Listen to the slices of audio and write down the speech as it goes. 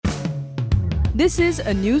This is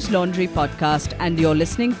a News Laundry podcast and you're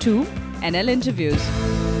listening to NL Interviews.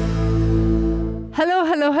 Hello.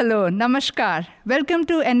 Namaskar. Welcome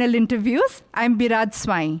to NL Interviews. I'm Biraj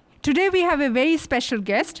Swai. Today we have a very special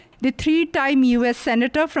guest, the three-time U.S.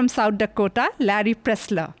 Senator from South Dakota, Larry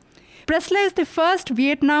Pressler. Pressler is the first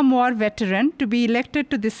Vietnam War veteran to be elected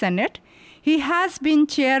to the Senate. He has been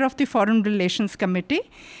chair of the Foreign Relations Committee,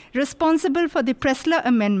 responsible for the Pressler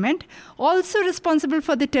Amendment, also responsible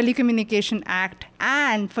for the Telecommunication Act,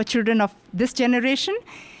 and for children of this generation.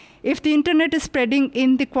 If the internet is spreading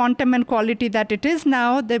in the quantum and quality that it is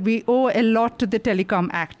now, that we owe a lot to the Telecom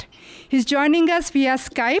Act. He's joining us via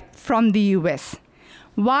Skype from the US.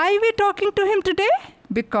 Why are we talking to him today?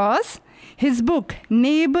 Because his book,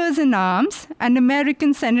 Neighbors in Arms, An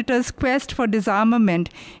American Senator's Quest for Disarmament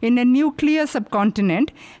in a Nuclear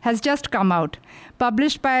Subcontinent, has just come out,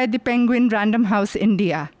 published by the Penguin Random House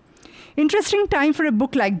India. Interesting time for a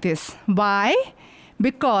book like this. Why?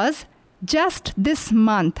 Because just this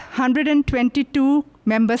month, 122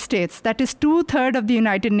 member states, that is 2/3 of the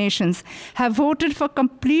United Nations, have voted for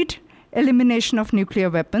complete elimination of nuclear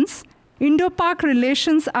weapons. Indo-Pak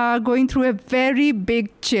relations are going through a very big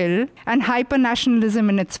chill and hyper-nationalism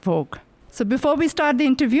in its vogue. So before we start the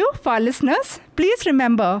interview, for our listeners, please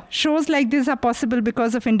remember, shows like this are possible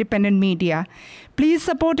because of independent media. Please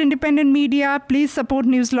support independent media, please support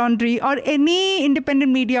News Laundry, or any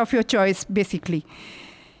independent media of your choice, basically.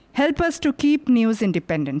 Help us to keep news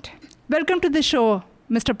independent. Welcome to the show,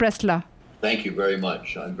 Mr. Pressler. Thank you very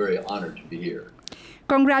much. I'm very honored to be here.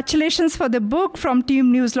 Congratulations for the book from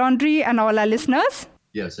Team News Laundry and all our listeners.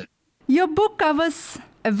 Yes. Your book covers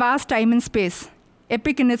a vast time and space,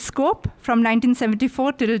 epic in its scope from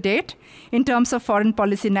 1974 till date in terms of foreign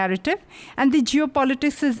policy narrative, and the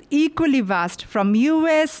geopolitics is equally vast from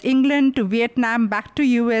US, England to Vietnam, back to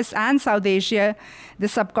US and South Asia, the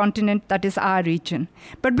subcontinent that is our region.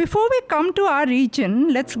 But before we come to our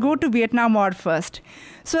region, let's go to Vietnam War first.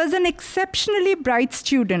 So as an exceptionally bright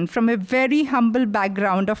student from a very humble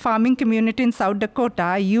background of farming community in South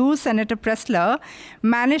Dakota, you, Senator Pressler,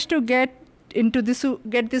 managed to get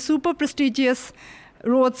the super prestigious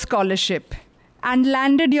Rhodes Scholarship and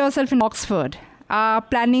landed yourself in Oxford.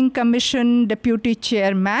 Planning Commission Deputy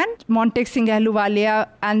Chairman Montek Singh Ahluwalia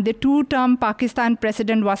and the two-term Pakistan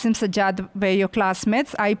President Wasim Sajjad were your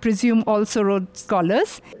classmates, I presume also Rhodes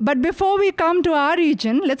Scholars. But before we come to our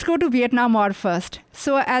region, let's go to Vietnam War first.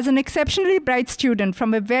 So as an exceptionally bright student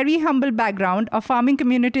from a very humble background of farming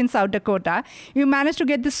community in South Dakota, you managed to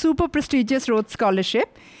get the super prestigious Rhodes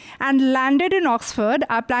Scholarship and landed in Oxford.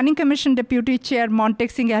 Our Planning Commission Deputy Chair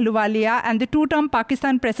Montek Singh Ahluwalia and the two-term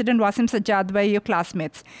Pakistan President Wasim Sajjad were your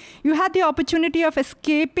classmates. You had the opportunity of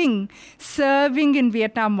escaping serving in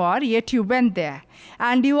Vietnam War, yet you went there.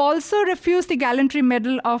 And you also refused the Gallantry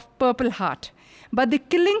Medal of Purple Heart. But the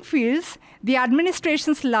killing fields, the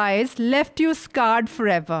administration's lies, left you scarred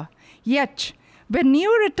forever. Yet, when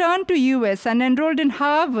you returned to US and enrolled in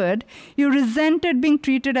Harvard, you resented being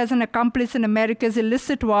treated as an accomplice in America's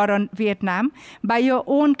illicit war on Vietnam by your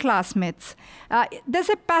own classmates. There's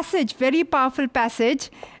a passage, very powerful passage,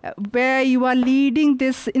 where you are leading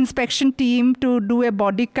this inspection team to do a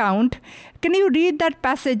body count. Can you read that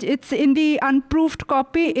passage? It's in the unproofed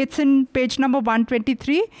copy. It's in page number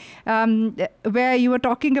 123, where you were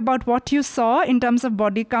talking about what you saw in terms of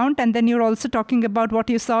body count, and then you're also talking about what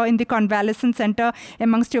you saw in the convalescent center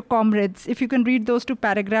amongst your comrades. If you can read those two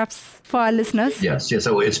paragraphs for our listeners. Yes.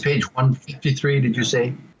 So it's page 153, did you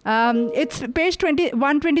say? It's page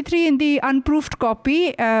 123 in the unproofed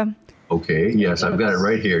copy. Okay. Yes, I've got it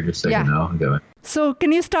right here. Just a second now. Got it. So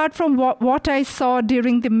can you start from what I saw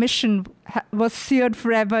during the mission was seared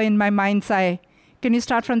forever in my mind's eye? Can you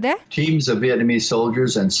start from there? Teams of Vietnamese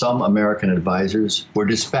soldiers and some American advisors were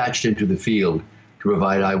dispatched into the field to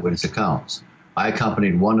provide eyewitness accounts. I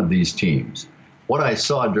accompanied one of these teams. What I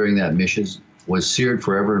saw during that mission was seared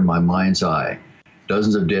forever in my mind's eye.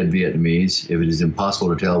 Dozens of dead Vietnamese, if it is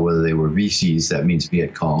impossible to tell whether they were VCs, that means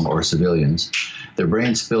Viet Cong, or civilians, their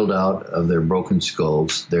brains spilled out of their broken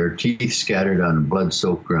skulls, their teeth scattered on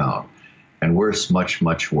blood-soaked ground, and worse, much,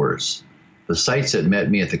 much worse. The sights that met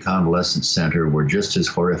me at the convalescent center were just as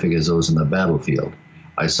horrific as those in the battlefield.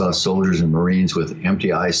 I saw soldiers and Marines with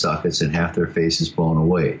empty eye sockets and half their faces blown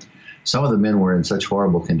away. Some of the men were in such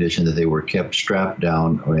horrible condition that they were kept strapped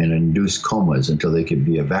down or in induced comas until they could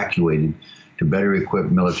be evacuated to better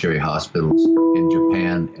equipped military hospitals in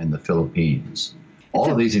Japan and the Philippines.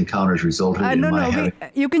 All of these encounters resulted in my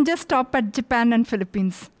you can just stop at Japan and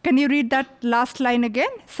Philippines. Can you read that last line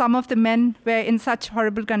again? Some of the men were in such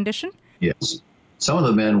horrible condition? Yes. Some of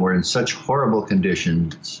the men were in such horrible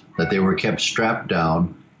conditions that they were kept strapped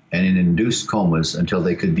down and in induced comas until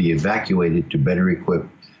they could be evacuated to better equipped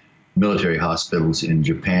military hospitals in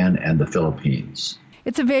Japan and the Philippines.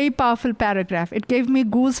 It's a very powerful paragraph. It gave me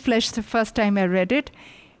goose flesh the first time I read it.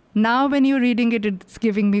 Now when you're reading it, it's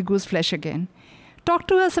giving me goose flesh again. Talk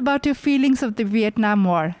to us about your feelings of the Vietnam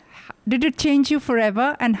War. Did it change you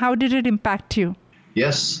forever, and how did it impact you?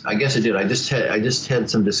 Yes, I guess it did. I just had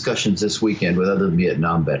some discussions this weekend with other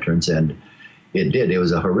Vietnam veterans, and it did. It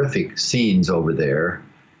was a horrific scenes over there,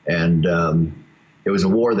 and it was a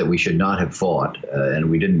war that we should not have fought, and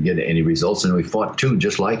we didn't get any results. And we fought two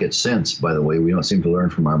just like it since. By the way, we don't seem to learn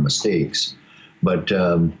from our mistakes, but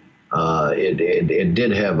it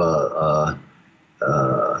did have a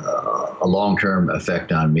long-term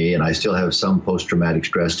effect on me, and I still have some post-traumatic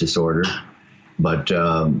stress disorder. But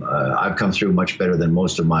I've come through much better than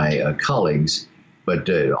most of my colleagues. But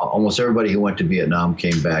almost everybody who went to Vietnam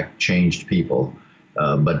came back changed people.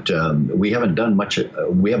 But we haven't done much.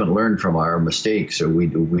 We haven't learned from our mistakes, or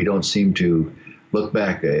we don't seem to look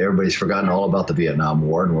back. Everybody's forgotten all about the Vietnam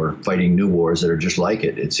War, and we're fighting new wars that are just like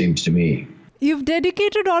it, it seems to me. You've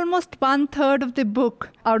dedicated almost 1/3 of the book,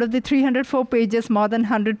 out of the 304 pages, more than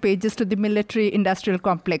 100 pages, to the military-industrial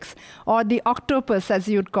complex, or the octopus, as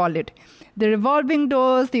you'd call it. The revolving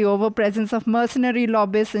doors, the overpresence of mercenary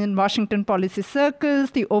lobbyists in Washington policy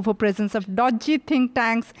circles, the overpresence of dodgy think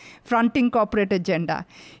tanks fronting corporate agenda.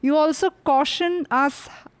 You also caution us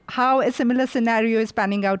how a similar scenario is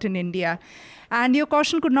panning out in India. And your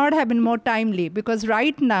caution could not have been more timely, because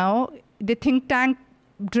right now, the think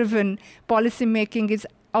tank-driven policy making is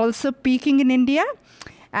also peaking in India.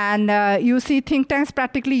 And you see think tanks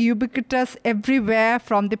practically ubiquitous everywhere,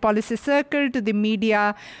 from the policy circle to the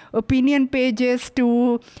media opinion pages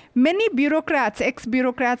to many bureaucrats,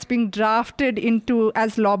 ex-bureaucrats being drafted into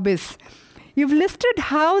as lobbyists. You've listed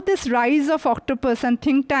how this rise of octopus and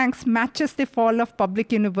think tanks matches the fall of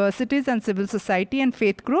public universities and civil society and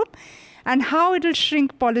faith group, and how it will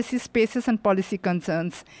shrink policy spaces and policy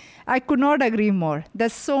concerns. I could not agree more.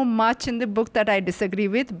 There's so much in the book that I disagree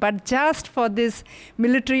with, but just for this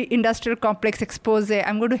military-industrial complex expose,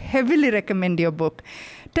 I'm going to heavily recommend your book.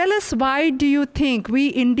 Tell us, why do you think we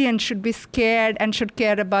Indians should be scared and should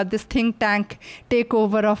care about this think tank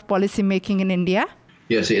takeover of policy making in India?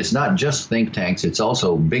 Yes, it's not just think tanks, it's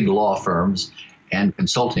also big law firms and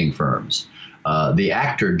consulting firms. The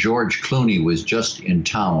actor George Clooney was just in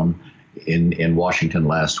town in Washington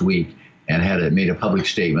last week and made a public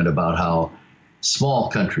statement about how small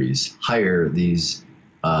countries hire these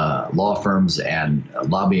law firms and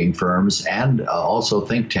lobbying firms and also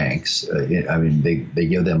think tanks. They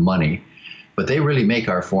give them money, but they really make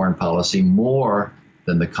our foreign policy more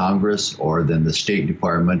than the Congress or than the State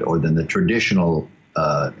Department or than the traditional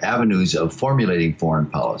avenues of formulating foreign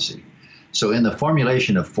policy. So in the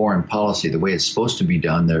formulation of foreign policy, the way it's supposed to be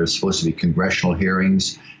done, there's supposed to be congressional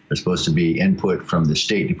hearings. There's supposed to be input from the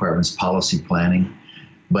State Department's policy planning.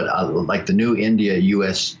 But like the new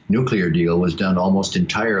India-U.S. nuclear deal was done almost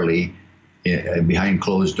entirely behind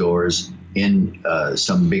closed doors in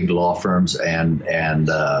some big law firms and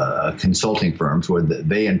consulting firms, where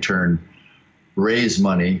they in turn raise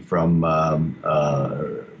money from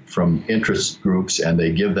interest groups, and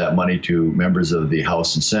they give that money to members of the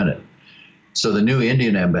House and Senate. So the new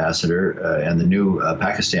Indian ambassador and the new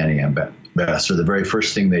Pakistani ambassador, the very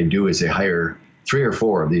first thing they do is they hire 3 or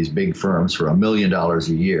 4 of these big firms for $1 million a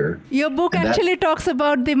year. Your book actually talks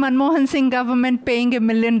about the Manmohan Singh government paying $1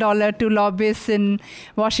 million to lobbyists in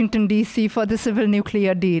Washington, D.C. for the civil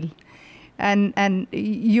nuclear deal. And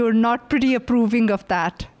you're not pretty approving of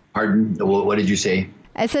that. Pardon? What did you say?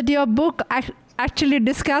 I said your book actually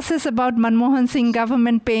discusses about Manmohan Singh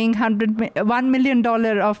government paying $1 million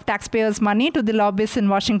of taxpayers' money to the lobbyists in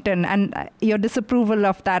Washington, and your disapproval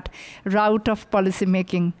of that route of policy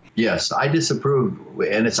making. Yes, I disapprove,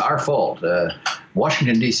 and it's our fault.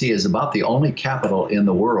 Washington, D.C. is about the only capital in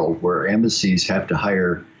the world where embassies have to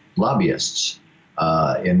hire lobbyists.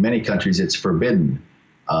 In many countries, it's forbidden.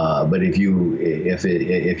 But if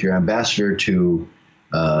you're ambassador to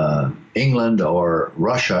England or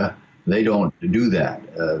Russia, they don't do that.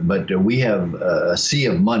 But we have a sea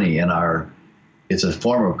of money in it's a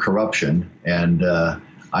form of corruption, and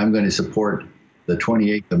I'm going to support the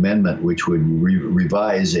 28th Amendment, which would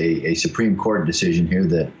revise a Supreme Court decision here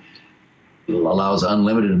that allows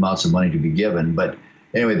unlimited amounts of money to be given. But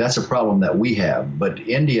anyway, that's a problem that we have. But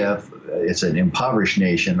India, it's an impoverished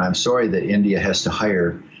nation. I'm sorry that India has to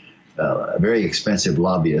hire very expensive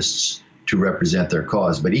lobbyists to represent their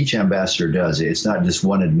cause, but each ambassador does it. It's not just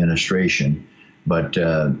one administration, but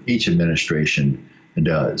each administration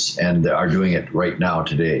does, and are doing it right now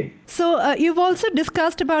today. So you've also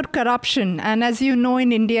discussed about corruption, and as you know,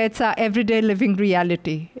 in India, it's our everyday living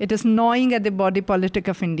reality. It is gnawing at the body politic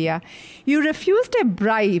of India. You refused a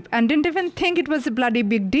bribe and didn't even think it was a bloody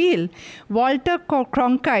big deal. Walter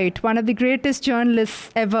Cronkite, one of the greatest journalists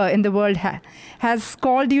ever in the world, has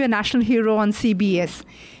called you a national hero on CBS.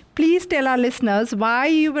 Please tell our listeners why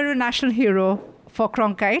you were a national hero for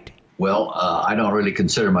Cronkite. Well, I don't really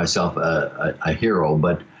consider myself a hero,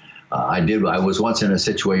 but I was once in a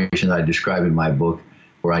situation I describe in my book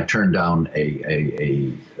where I turned down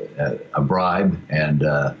a bribe and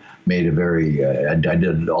made I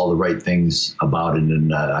did all the right things about it.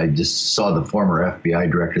 And I just saw the former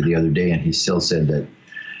FBI director the other day, and he still said that,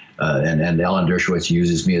 and Alan Dershowitz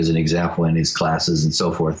uses me as an example in his classes and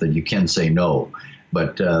so forth, that you can say no.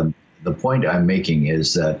 But the point I'm making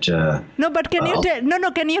is that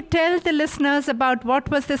can you tell the listeners about what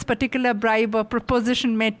was this particular bribe or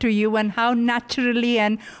proposition made to you, and how naturally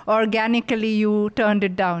and organically you turned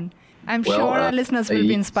it down? I'm sure our listeners will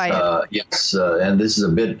be inspired. Yes, and this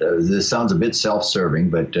is this sounds a bit self-serving,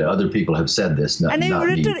 but other people have said this. And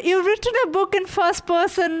you've written a book in first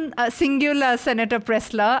person singular, Senator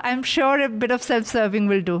Pressler. I'm sure a bit of self-serving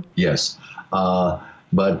will do. Yes,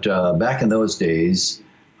 but back in those days,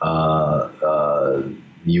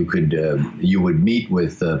 you would meet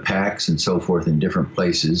with PACs and so forth in different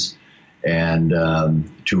places, and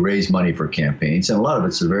to raise money for campaigns, and a lot of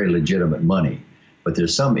it's very legitimate money. But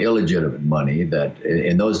there's some illegitimate money that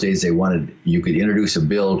in those days you could introduce a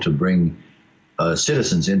bill to bring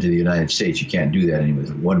citizens into the United States. You can't do that anymore.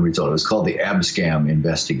 One result, it was called the Abscam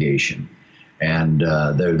investigation. And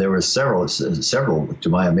there were several, to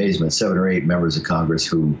my amazement, 7 or 8 members of Congress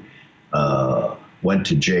who went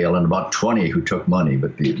to jail, and about 20 who took money,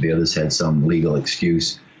 but the others had some legal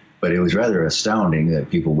excuse. But it was rather astounding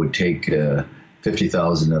that people would take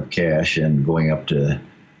 $50,000 of cash and going up to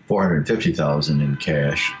 $450,000 in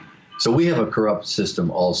cash. So we have a corrupt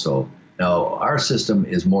system also. Now, our system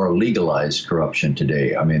is more legalized corruption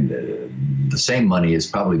today. I mean, the same money is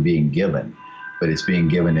probably being given, but it's being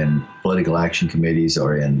given in political action committees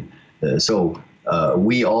or in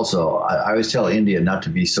we also, I always tell India not to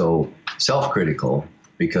be so self-critical,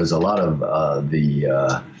 because a lot of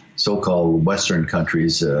the so-called Western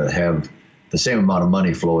countries have the same amount of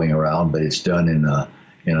money flowing around, but it's done in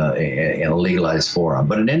a legalized forum.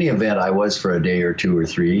 But in any event, I was for a day or 2 or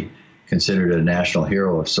 3 considered a national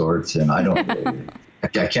hero of sorts, and I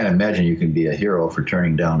can't imagine you can be a hero for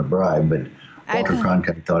turning down a bribe, but Walter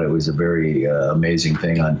Cronkite thought it was a very amazing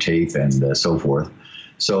thing on tape and so forth.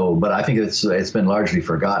 So, but I think it's been largely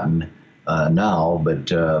forgotten now.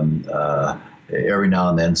 But every now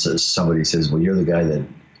and then somebody says, "Well, you're the guy that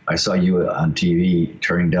I saw you on TV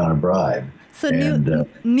turning down a bribe." So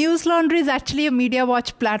News Laundry is actually a Media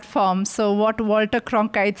Watch platform. So what Walter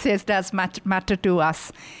Cronkite says does matter to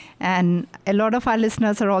us. And a lot of our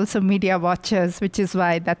listeners are also media watchers, which is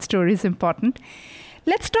why that story is important.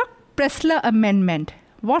 Let's talk Pressler Amendment.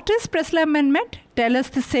 What is Pressler Amendment? Tell us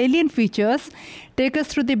the salient features. Take us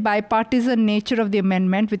through the bipartisan nature of the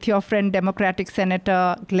amendment with your friend Democratic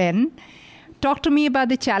Senator Glenn. Talk to me about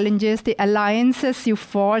the challenges, the alliances you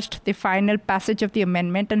forged, the final passage of the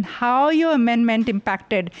amendment, and how your amendment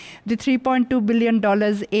impacted the $3.2 billion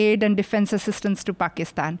aid and defense assistance to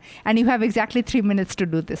Pakistan. And you have exactly 3 minutes to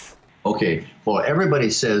do this. Okay. Well,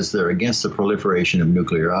 everybody says they're against the proliferation of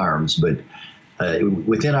nuclear arms, but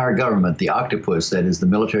within our government, the octopus, that is the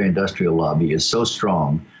military-industrial lobby, is so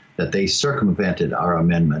strong that they circumvented our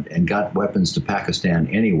amendment and got weapons to Pakistan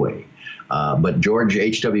anyway. But George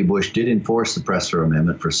H.W. Bush did enforce the Pressler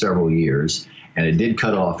Amendment for several years, and it did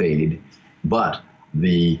cut off aid. But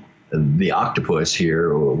the octopus here,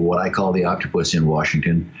 or what I call the octopus in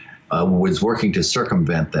Washington, was working to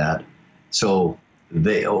circumvent that. So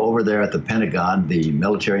they over there at the Pentagon, the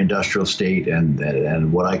military-industrial state,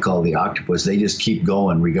 and what I call the octopus, they just keep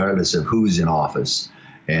going regardless of who's in office.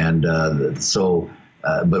 And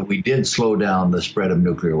but we did slow down the spread of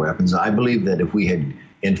nuclear weapons. I believe that if we had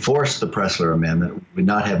enforced the Pressler Amendment, we would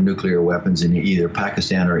not have nuclear weapons in either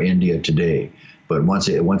Pakistan or India today. But once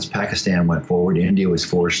Pakistan went forward, India was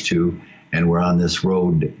forced to, and we're on this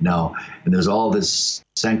road now. And there's all this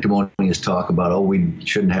sanctimonious talk about, we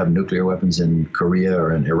shouldn't have nuclear weapons in Korea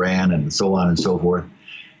or in Iran and so on and so forth.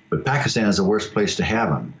 But Pakistan is the worst place to have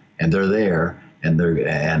them, and they're there, and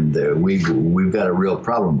we've got a real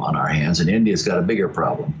problem on our hands, and India's got a bigger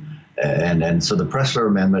problem. And so the Pressler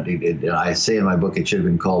Amendment, I say in my book, it should have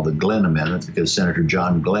been called the Glenn Amendment, because Senator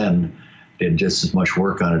John Glenn did just as much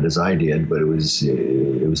work on it as I did, but it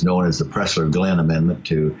was known as the Pressler-Glenn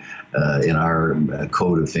Amendment in our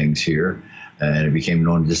code of things here. and it became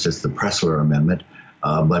known just as the Pressler Amendment.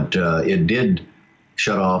 But it did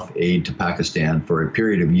shut off aid to Pakistan for a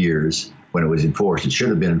period of years when it was enforced. It should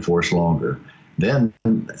have been enforced longer. Then,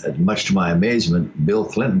 much to my amazement, Bill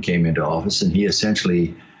Clinton came into office, and he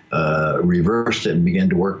essentially reversed it and began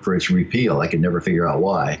to work for its repeal. I could never figure out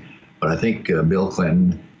why, but I think Bill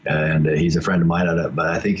Clinton, and he's a friend of mine, but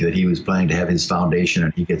I think that he was planning to have his foundation,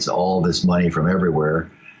 and he gets all this money from everywhere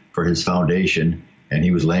for his foundation, and he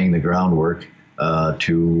was laying the groundwork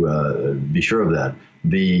to be sure of that.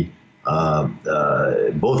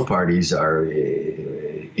 Both parties are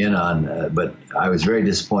in on, but I was very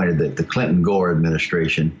disappointed that the Clinton-Gore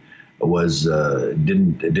administration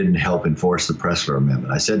didn't help enforce the Pressler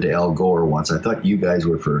Amendment. I said to Al Gore once, I thought you guys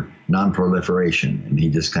were for non-proliferation, and he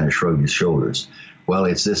just kind of shrugged his shoulders. Well,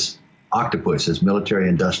 it's this octopus, this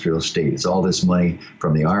military-industrial state. It's all this money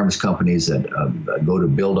from the arms companies that go to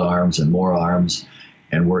build arms and more arms,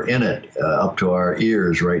 and we're in it up to our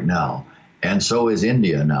ears right now. And so is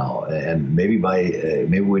India now. And maybe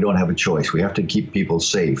we don't have a choice. We have to keep people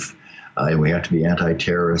safe, and we have to be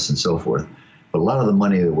anti-terrorists and so forth. But a lot of the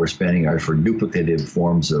money that we're spending are for duplicative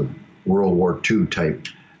forms of World War II type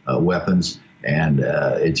weapons, and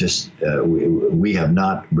we have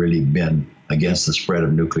not really been against the spread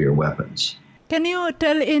of nuclear weapons. Can you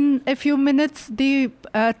tell in a few minutes the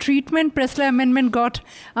treatment Pressler Amendment got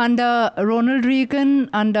under Ronald Reagan,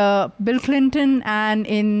 under Bill Clinton, and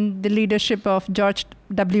in the leadership of George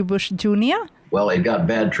W. Bush Jr.? Well, it got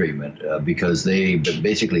bad treatment because they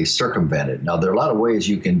basically circumvented. Now, there are a lot of ways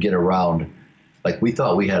you can get around. Like, we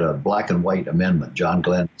thought we had a black and white amendment. John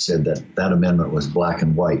Glenn said that amendment was black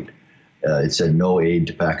and white. It said no aid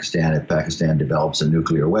to Pakistan if Pakistan develops a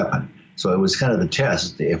nuclear weapon. So it was kind of the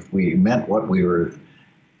test. If we meant what we were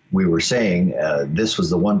saying, this was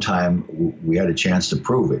the one time we had a chance to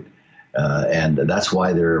prove it. And that's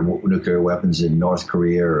why there are nuclear weapons in North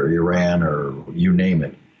Korea or Iran or you name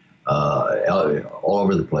it, all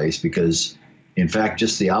over the place, because in fact,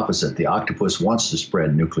 just the opposite. The octopus wants to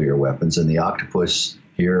spread nuclear weapons, and the octopus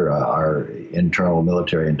here, our internal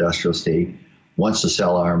military industrial state, wants to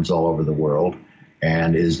sell arms all over the world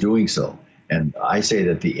and is doing so. And I say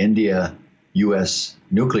that the India-U.S.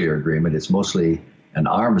 nuclear agreement is mostly an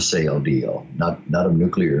arms sale deal, not of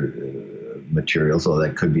nuclear materials, although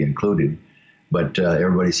that could be included. But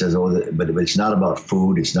everybody says, but it's not about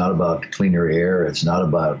food, it's not about cleaner air, it's not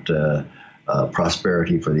about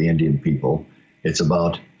prosperity for the Indian people. It's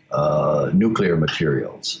about nuclear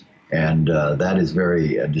materials, and that is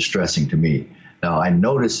very distressing to me. Now, I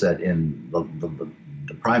noticed that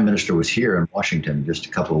the Prime Minister was here in Washington just a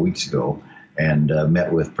couple of weeks ago and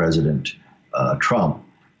met with President Trump,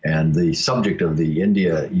 and the subject of the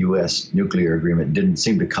India-U.S. nuclear agreement didn't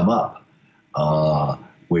seem to come up,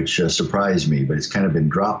 which surprised me, but it's kind of been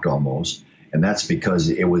dropped almost, and that's because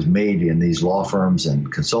it was made in these law firms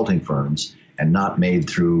and consulting firms and not made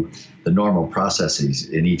through the normal processes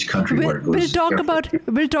in each country where it goes.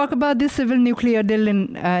 We'll talk about the civil nuclear deal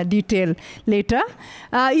in detail later.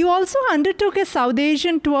 You also undertook a South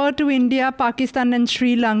Asian tour to India, Pakistan, and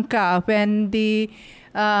Sri Lanka when the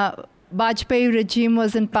Vajpayee regime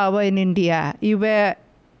was in power in India. You were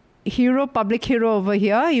public hero over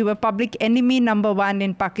here. You were public enemy number one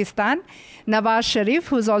in Pakistan. Nawaz Sharif,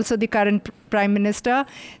 who's also the current prime minister,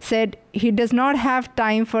 said he does not have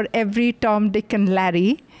time for every Tom, Dick, and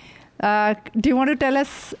Larry. Do you want to tell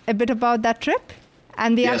us a bit about that trip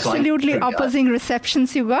and the absolutely opposing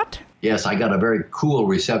receptions you got? Yes, I got a very cool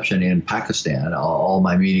reception in Pakistan. All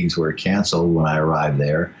my meetings were canceled when I arrived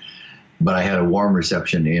there, but I had a warm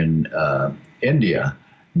reception in India.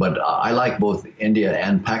 But I like both India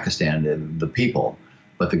and Pakistan, the people.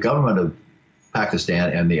 But the government of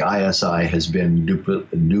Pakistan and the ISI has been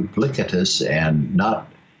duplicitous and not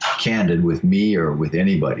candid with me or with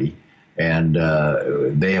anybody. And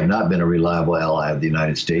they have not been a reliable ally of the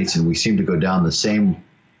United States. And we seem to go down the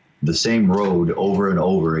same road over and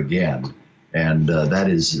over again. And that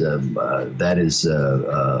is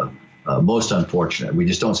most unfortunate. We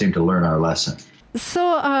just don't seem to learn our lesson.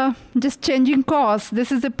 So, just changing course,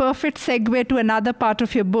 this is a perfect segue to another part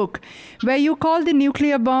of your book, where you call the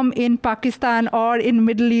nuclear bomb in Pakistan or in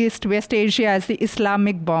Middle East, West Asia as the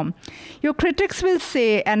Islamic bomb. Your critics will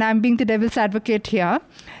say, and I'm being the devil's advocate here,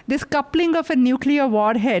 this coupling of a nuclear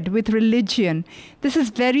warhead with religion, this is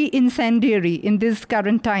very incendiary in these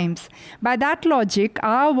current times. By that logic,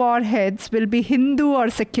 our warheads will be Hindu or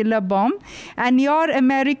secular bomb, and your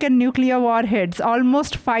American nuclear warheads,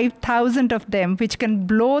 almost 5,000 of them, which can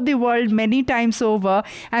blow the world many times over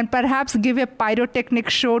and perhaps give a pyrotechnic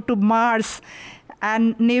show to Mars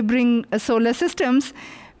and neighboring solar systems,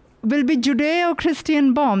 will be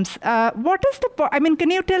Judeo-Christian bombs. What is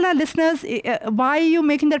can you tell our listeners why are you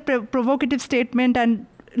making that provocative statement and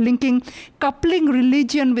coupling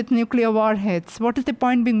religion with nuclear warheads? What is the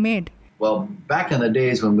point being made? Well, back in the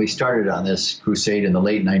days when we started on this crusade in the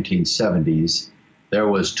late 1970s, there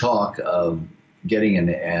was talk of getting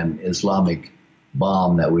an Islamic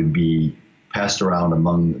bomb that would be passed around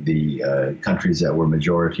among the countries that were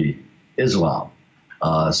majority Islam.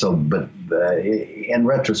 But in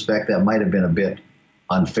retrospect, that might have been a bit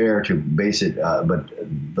unfair to base it, but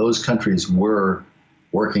those countries were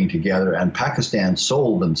working together, and Pakistan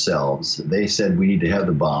sold themselves. They said we need to have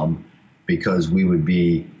the bomb because we would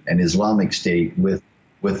be an Islamic state with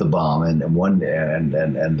the bomb,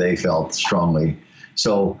 and they felt strongly.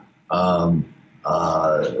 So that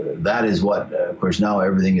is what, of course, now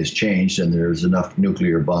everything has changed, and there's enough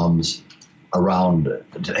nuclear bombs around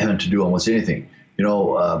to do almost anything.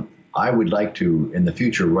 I would like to, in the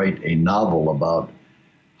future, write a novel about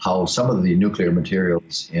how some of the nuclear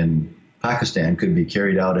materials in Pakistan could be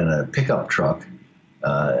carried out in a pickup truck,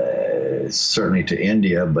 certainly to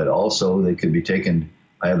India, but also they could be taken.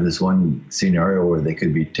 I have this one scenario where they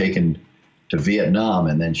could be taken to Vietnam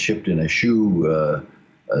and then shipped in a shoe.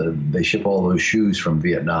 They ship all those shoes from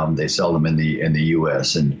Vietnam. They sell them in the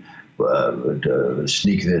U.S. and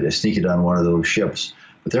sneak it on one of those ships.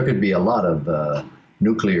 But there could be a lot of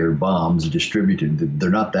nuclear bombs distributed.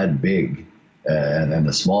 They're not that big, and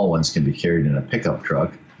the small ones can be carried in a pickup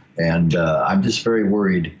truck. And I'm just very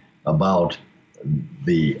worried about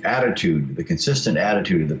the consistent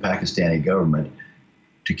attitude of the Pakistani government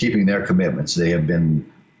to keeping their commitments. They have been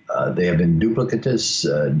duplicitous,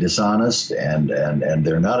 dishonest, and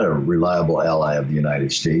they're not a reliable ally of the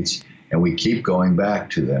United States. And we keep going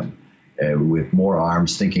back to them with more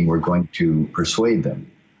arms, thinking we're going to persuade them.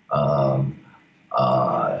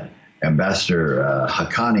 Ambassador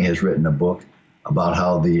Haqqani has written a book about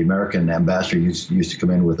how the American ambassador used to come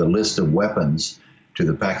in with a list of weapons to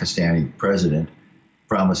the Pakistani president,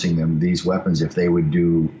 promising them these weapons if they would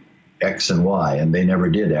do X and Y, and they never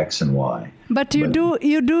did X and Y. But you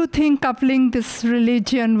do think coupling this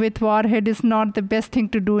religion with warhead is not the best thing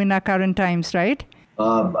to do in our current times, right?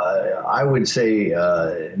 I would say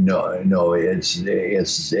no.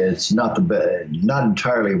 It's not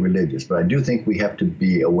entirely religious, but I do think we have to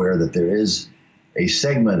be aware that there is a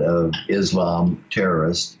segment of Islam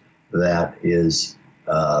terrorists that is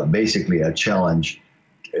basically a challenge,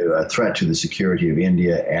 a threat to the security of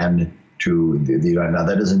India and to the United. Now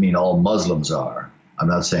that doesn't mean all Muslims are. I'm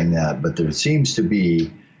not saying that, but there seems to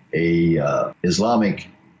be a Islamic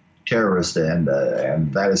terrorist, and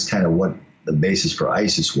that is kind of what the basis for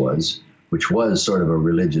ISIS was, which was sort of a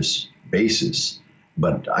religious basis.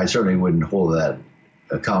 But I certainly wouldn't hold that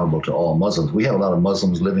accountable to all Muslims. We have a lot of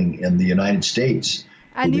Muslims living in the United States.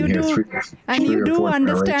 And you do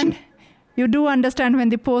understand when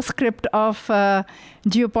the postscript of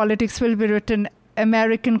geopolitics will be written,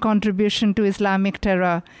 American contribution to Islamic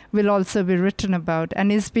terror will also be written about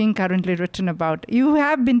and is being currently written about. You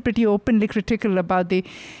have been pretty openly critical about the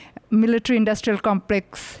military-industrial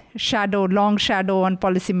complex long shadow on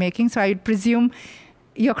policy making. So I presume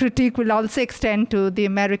your critique will also extend to the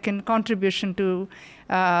American contribution to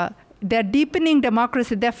their deepening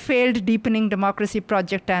democracy, their failed deepening democracy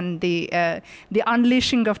project, and the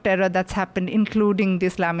unleashing of terror that's happened, including the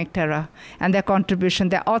Islamic terror, and their contribution,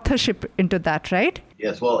 their authorship into that, right?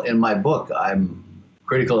 Yes. Well, in my book, I'm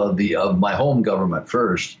critical of my home government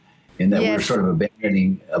first, in that we're sort of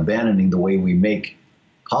abandoning the way we make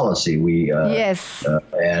policy.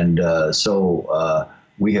 So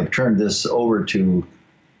we have turned this over to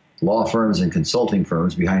law firms and consulting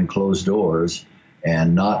firms behind closed doors,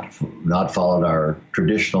 and not followed our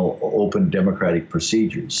traditional open democratic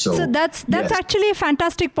procedures. So that's actually a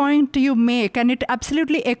fantastic point you make, and it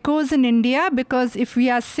absolutely echoes in India, because if we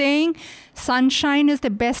are saying sunshine is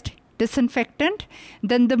the best disinfectant,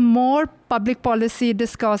 then the more public policy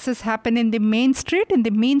discourses happen in the main street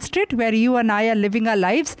where you and I are living our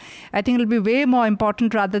lives, I think it'll be way more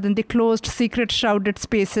important rather than the closed, secret, shrouded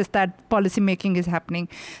spaces that policy making is happening.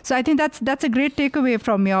 So I think that's a great takeaway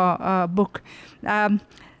from your book.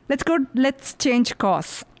 Let's change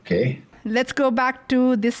course. Okay. Let's go back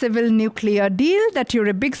to the civil nuclear deal that you're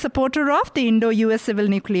a big supporter of, the Indo-US civil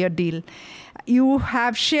nuclear deal. You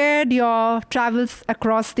have shared your travels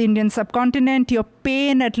across the Indian subcontinent, your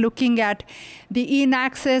pain at looking at the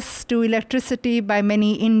inaccess to electricity by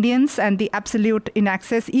many Indians and the absolute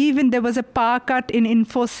inaccess. Even there was a power cut in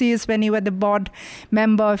Infosys when you were the board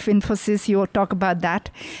member of Infosys. You talk about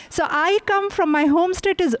that. So I come from, my home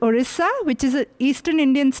state is Orissa, which is an eastern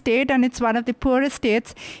Indian state, and it's one of the poorest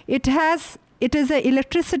states. It has it is an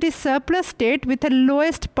electricity surplus state with the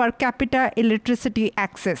lowest per capita electricity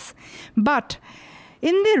access. But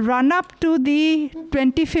in the run-up to the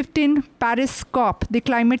 2015 Paris COP, the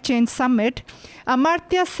climate change summit,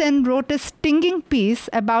 Amartya Sen wrote a stinging piece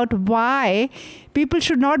about why people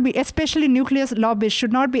should not be, especially nuclear lobbyists,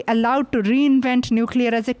 should not be allowed to reinvent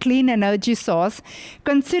nuclear as a clean energy source,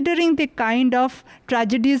 considering the kind of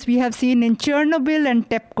tragedies we have seen in Chernobyl and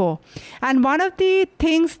TEPCO. And one of the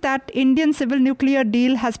things that Indian civil nuclear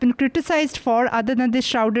deal has been criticized for, other than the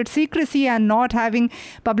shrouded secrecy and not having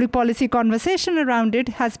public policy conversation around it,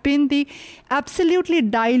 has been the absolutely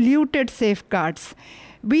diluted safeguards.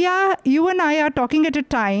 You and I are talking at a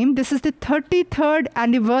time, this is the 33rd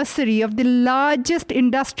anniversary of the largest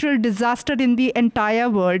industrial disaster in the entire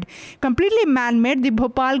world, completely man-made, the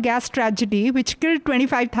Bhopal gas tragedy, which killed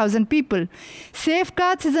 25,000 people.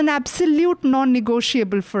 Safeguards is an absolute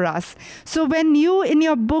non-negotiable for us. So when you in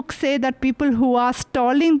your book say that people who are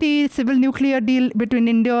stalling the civil nuclear deal between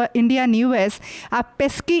India and US are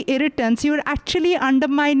pesky irritants, you're actually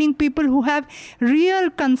undermining people who have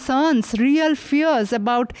real concerns, real fears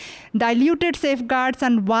about diluted safeguards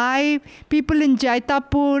and why people in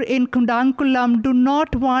Jaitapur, in Kudankulam do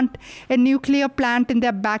not want a nuclear plant in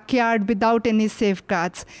their backyard without any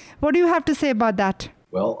safeguards. What do you have to say about that?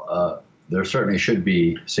 Well, there certainly should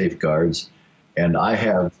be safeguards, and I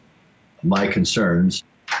have my concerns.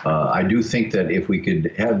 I do think that if we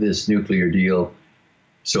could have this nuclear deal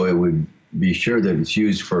so it would be sure that it's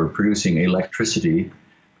used for producing electricity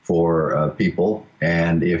for people,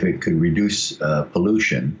 and if it could reduce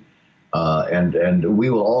pollution, and we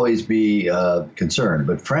will always be concerned.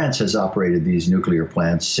 But France has operated these nuclear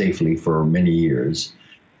plants safely for many years,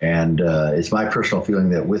 and it's my personal feeling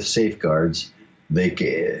that with safeguards,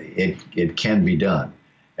 it can be done.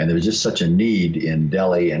 And there's just such a need in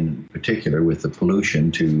Delhi, in particular, with the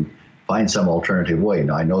pollution, to find some alternative way.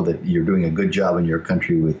 Now, I know that you're doing a good job in your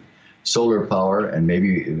country with solar power, and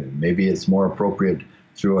maybe it's more appropriate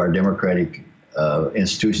through our democratic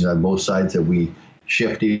institutions on both sides that we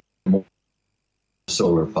shift even more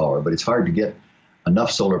solar power. But it's hard to get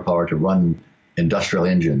enough solar power to run industrial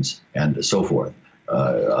engines and so forth.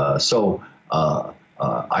 So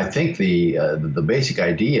I think the basic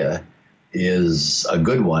idea is a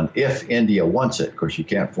good one if India wants it. Of course, you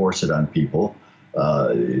can't force it on people.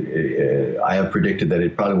 I have predicted that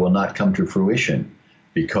it probably will not come to fruition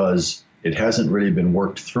because it hasn't really been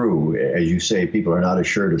worked through. As you say, people are not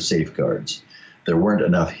assured of safeguards. There weren't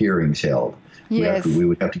enough hearings held. Yes. We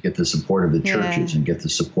would have to get the support of the churches and get the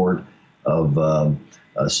support of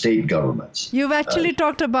state governments. You've actually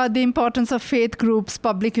talked about the importance of faith groups,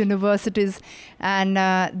 public universities, and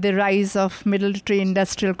the rise of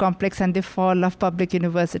military-industrial complex and the fall of public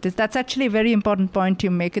universities. That's actually a very important point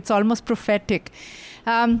you make. It's almost prophetic.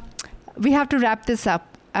 We have to wrap this up.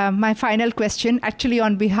 My final question, actually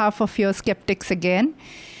on behalf of your skeptics again.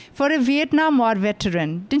 For a Vietnam War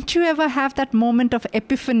veteran, didn't you ever have that moment of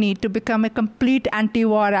epiphany to become a complete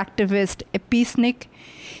anti-war activist, a peacenik?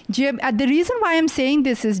 The reason why I'm saying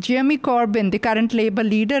this is Jeremy Corbyn, the current Labour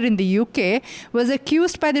leader in the UK, was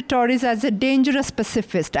accused by the Tories as a dangerous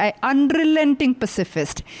pacifist, an unrelenting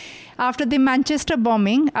pacifist. After the Manchester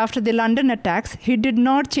bombing, after the London attacks, he did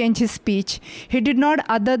not change his speech. He did not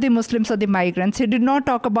other the Muslims or the migrants. He did not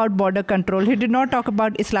talk about border control. He did not talk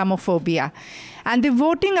about Islamophobia. And the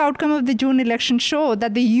voting outcome of the June election showed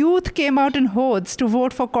that the youth came out in hordes to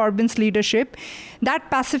vote for Corbyn's leadership. That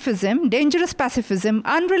pacifism, dangerous pacifism,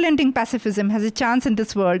 unrelenting pacifism, has a chance in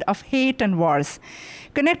this world of hate and wars.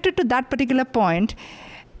 Connected to that particular point,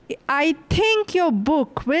 I think your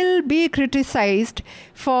book will be criticized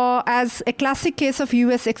as a classic case of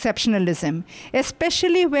US exceptionalism,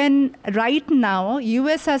 especially when right now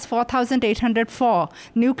US has 4,804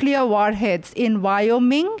 nuclear warheads in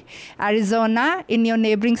Wyoming, Arizona, in your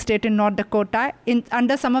neighboring state in North Dakota,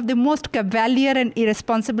 under some of the most cavalier and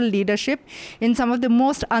irresponsible leadership, in some of the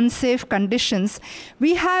most unsafe conditions.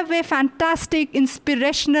 We have a fantastic,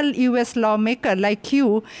 inspirational US lawmaker like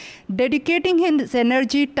you dedicating his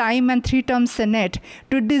energy, time, and 3-term Senate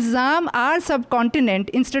to disarm our subcontinent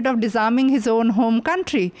instead of disarming his own home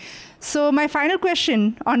country. So my final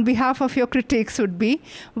question on behalf of your critics would be,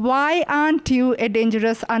 why aren't you a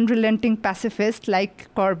dangerous, unrelenting pacifist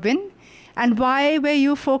like Corbyn? And why were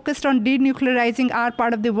you focused on denuclearizing our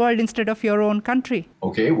part of the world instead of your own country?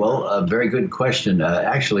 Okay, well, a very good question.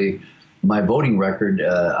 Actually, my voting record,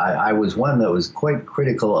 I was one that was quite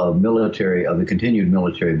critical of the continued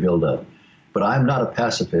military buildup. But I'm not a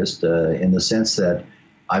pacifist in the sense that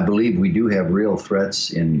I believe we do have real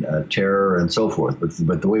threats in terror and so forth.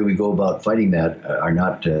 But the way we go about fighting that are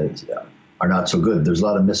not so good. There's a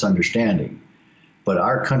lot of misunderstanding. But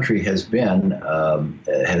our country has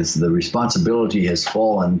the responsibility has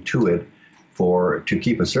fallen to it to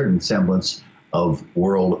keep a certain semblance of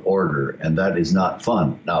world order, and that is not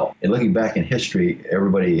fun. Now, in looking back in history,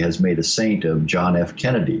 everybody has made a saint of John F.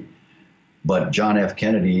 Kennedy, but John F.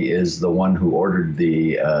 Kennedy is the one who ordered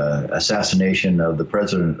the assassination of the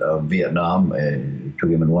president of Vietnam, took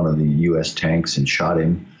him in one of the U.S. tanks and shot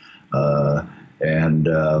him.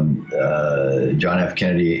 John F.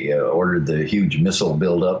 Kennedy ordered the huge missile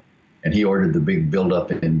buildup, and he ordered the big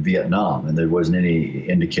buildup in Vietnam, and there wasn't any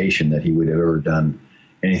indication that he would have ever done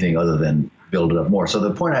anything other than build it up more. So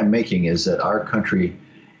the point I'm making is that our country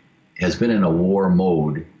has been in a war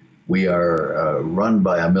mode. We are run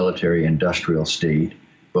by a military-industrial state,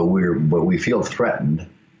 but we feel threatened,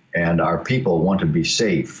 and our people want to be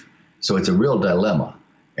safe. So it's a real dilemma.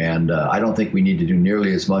 And I don't think we need to do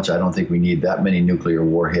nearly as much. I don't think we need that many nuclear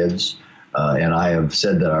warheads. And I have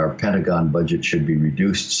said that our Pentagon budget should be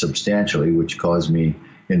reduced substantially, which caused me,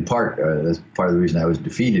 in part, that's part of the reason I was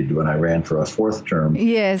defeated when I ran for a fourth term.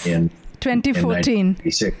 Yes, in 2014.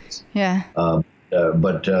 Yeah.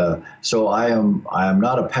 So I am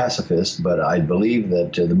not a pacifist, but I believe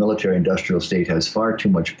that the military-industrial state has far too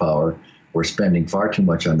much power. We're spending far too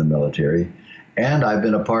much on the military. And I've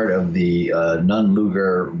been a part of the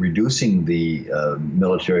Nunn-Lugar reducing the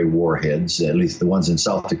military warheads. At least the ones in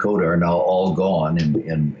South Dakota are now all gone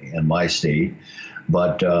in my state.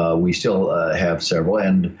 But we still have several,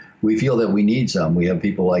 and we feel that we need some. We have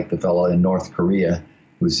people like the fellow in North Korea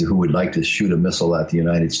who would like to shoot a missile at the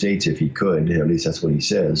United States if he could. At least that's what he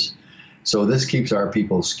says. So this keeps our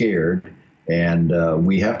people scared, and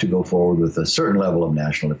we have to go forward with a certain level of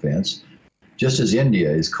national defense. Just as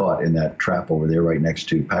India is caught in that trap over there right next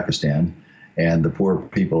to Pakistan, and the poor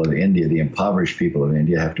people of India, the impoverished people of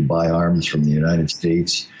India, have to buy arms from the United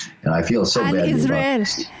States. And I feel so badly Israel, about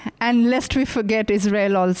this. and lest we forget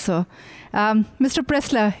Israel also. Mr.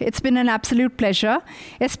 Pressler, it's been an absolute pleasure,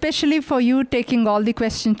 especially for you taking all the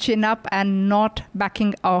questions chin up and not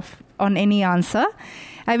backing off on any answer.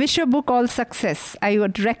 I wish your book all success. I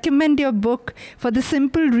would recommend your book for the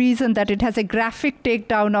simple reason that it has a graphic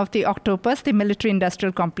takedown of the octopus, the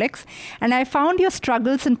military-industrial complex. And I found your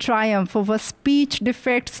struggles and triumph over speech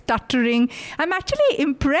defects, stuttering. I'm actually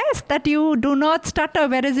impressed that you do not stutter,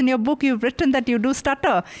 whereas in your book you've written that you do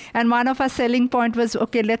stutter. And one of our selling point was,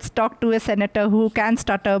 okay, let's talk to a senator who can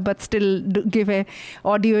stutter but still give a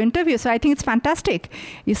audio interview. So I think it's fantastic.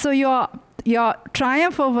 So your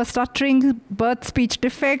triumph over stuttering, birth speech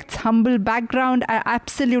defects, humble background are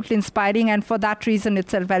absolutely inspiring, and for that reason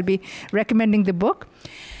itself, I'll be recommending the book.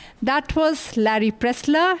 That was Larry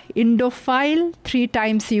Pressler, Indophile, 3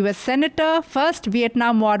 times U.S. Senator, first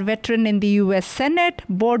Vietnam War veteran in the U.S. Senate,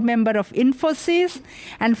 board member of Infosys,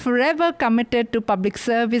 and forever committed to public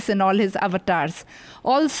service in all his avatars.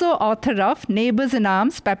 Also author of Neighbors in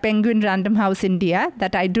Arms by Penguin Random House India,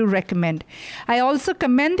 that I do recommend. I also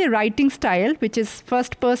commend the writing style, which is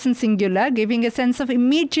first-person singular, giving a sense of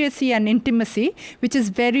immediacy and intimacy, which is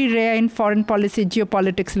very rare in foreign policy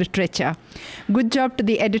geopolitics literature. Good job to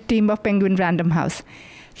the edit team of Penguin Random House.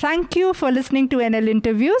 Thank you for listening to NL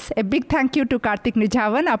Interviews. A big thank you to Karthik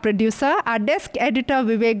Nijavan, our producer, our desk editor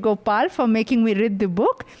Vivek Gopal for making me read the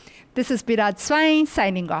book. This is Biraj Swain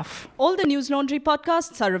signing off. All the News Laundry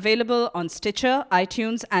podcasts are available on Stitcher,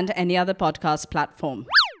 iTunes, and any other podcast platform.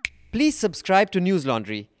 Please subscribe to News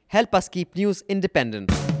Laundry. Help us keep news independent.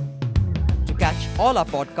 To catch all our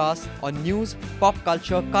podcasts on news, pop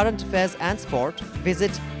culture, current affairs, and sport,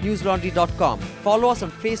 visit newslaundry.com. Follow us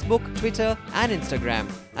on Facebook, Twitter, and Instagram,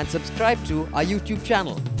 and subscribe to our YouTube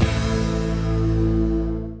channel.